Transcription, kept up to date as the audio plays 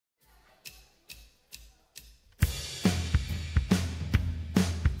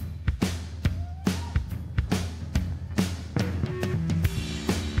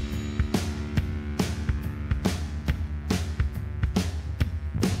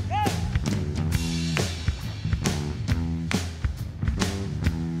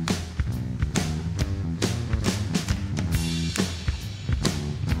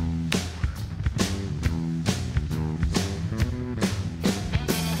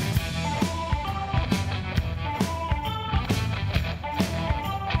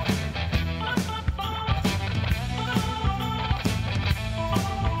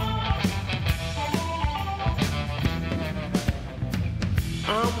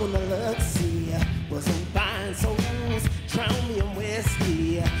on the look, see, but some fine souls drown me in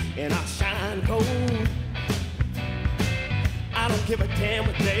whiskey, and I shine cold. I don't give a damn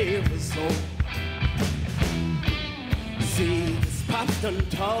what they result. See, this pop's done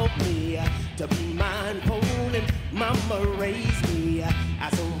taught me to be mindful, and mama raised me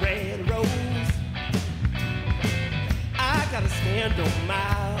as a red rose. I gotta stand on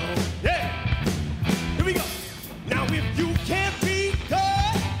my own. Yeah, here we go. Now if you can't be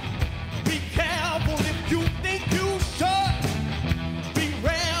good, be careful if you think you should. Be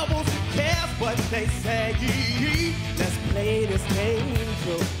rebels who cares what they say. Let's play this game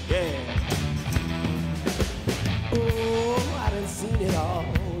through, yeah. Oh, I done seen it all,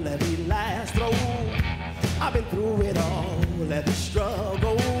 every last throw. I've been through it all, every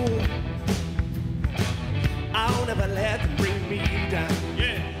struggle. I'll never let them bring me down,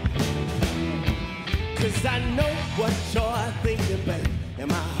 yeah. Cause I know what you're thinking, babe.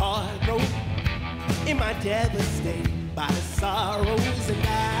 Am I heart broke? Am I devastated by the sorrows? And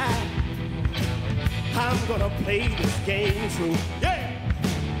I'm gonna play this game true, yeah.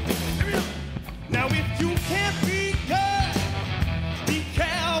 Here we go. Now if you can't be good, be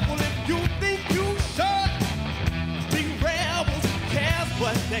careful if you think you should. Be rebels, who cares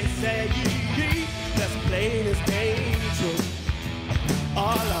what they say? Let's play this game true.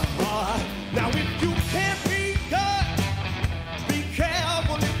 All our heart. Now if you can't be good, be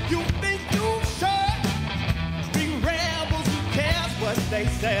careful if you think you should. Be rebels, who cares what they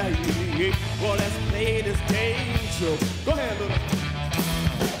say? Well, let's play this game true. Go ahead, little.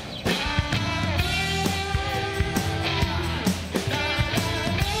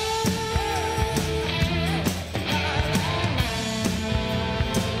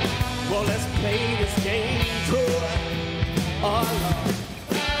 Well, let's play this game true. All right.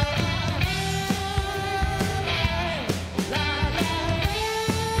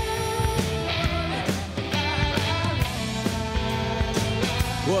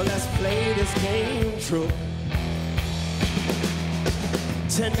 Well, let's play this game true.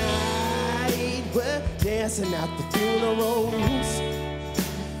 Tonight we're dancing at the funerals,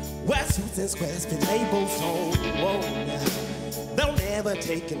 where suits and squares pin labels on. Whoa, they'll never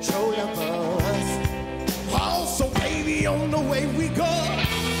take control of us. Oh, so baby, on the way we go.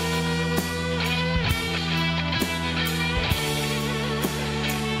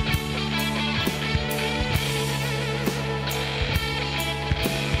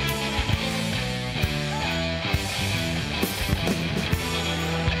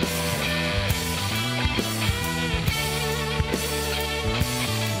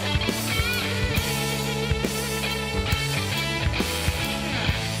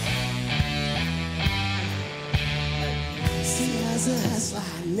 As a hustler,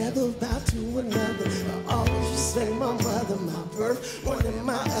 I never bow to another. I always respect my mother, my birth, one in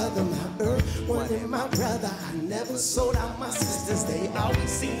my other, my earth, one in my brother. I never sold out my sisters. They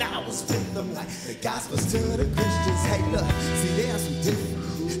always seen I was with them, like the gospel's to the Christians. Hey, look, see, they are some different.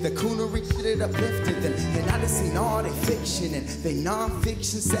 The coonery shit it uplifted them, and I done seen all they fiction and they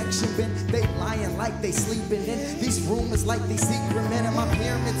non-fiction section. Been they lying like they sleeping in these rumors like they secret men, and my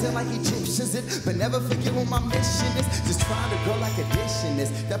pyramids are like Egyptians. But never forget what my mission is. Just trying to grow like addition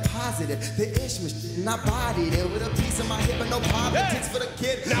is. That positive, the Ishmael shit, and I bodied it with a piece of my hip and no politics for the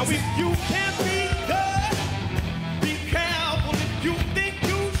kid. Now if you can't be good, be careful if you think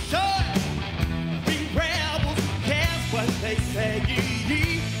you should. Be rebels, who cares what they say?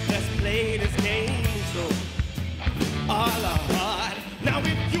 Let's play this game true. All our heart. Now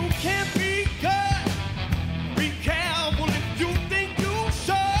if you can't be good, be careful if you think you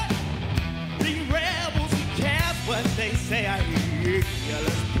should. Be rebels, who cares what they say? Yeah,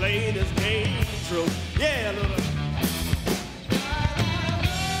 let's play this game true. Yeah, little.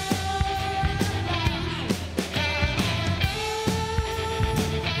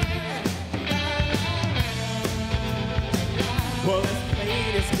 Well, let's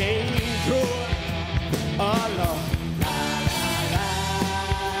play this game true. Oh, Lord.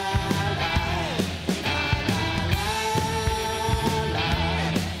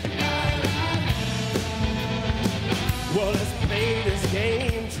 Well, let's play this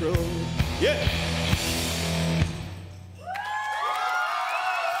game true. Yeah.